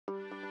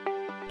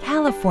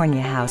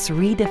California House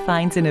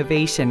redefines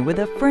innovation with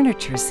a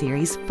furniture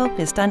series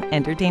focused on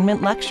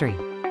entertainment luxury.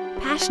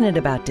 Passionate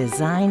about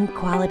design,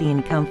 quality,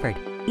 and comfort,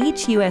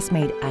 each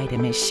U.S.-made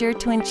item is sure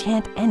to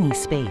enchant any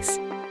space.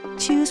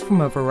 Choose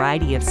from a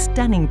variety of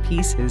stunning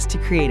pieces to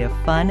create a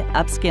fun,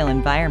 upscale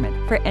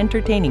environment for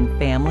entertaining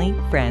family,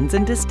 friends,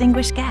 and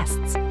distinguished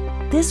guests.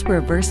 This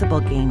reversible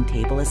game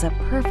table is a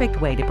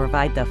perfect way to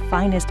provide the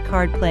finest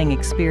card-playing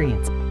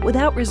experience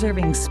without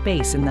reserving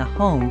space in the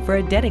home for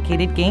a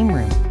dedicated game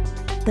room.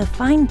 The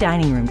fine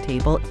dining room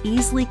table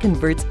easily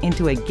converts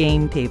into a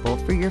game table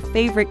for your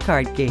favorite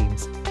card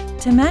games.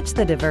 To match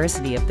the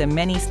diversity of the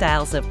many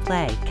styles of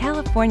play,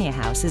 California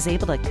House is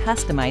able to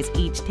customize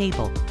each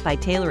table by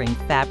tailoring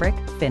fabric,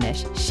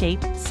 finish,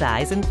 shape,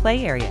 size, and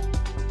play area.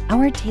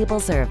 Our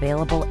tables are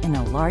available in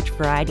a large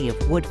variety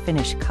of wood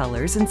finish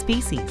colors and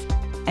species,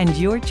 and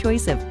your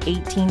choice of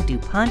 18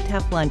 DuPont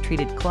Teflon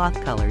treated cloth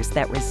colors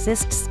that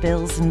resist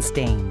spills and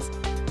stains.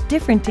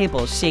 Different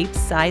table shapes,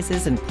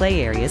 sizes, and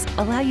play areas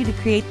allow you to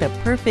create the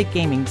perfect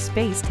gaming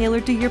space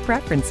tailored to your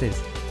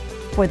preferences.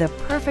 For the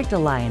perfect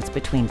alliance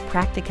between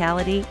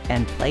practicality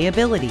and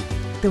playability,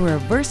 the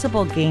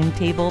Reversible Game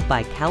Table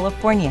by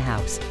California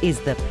House is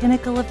the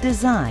pinnacle of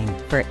design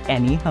for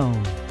any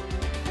home.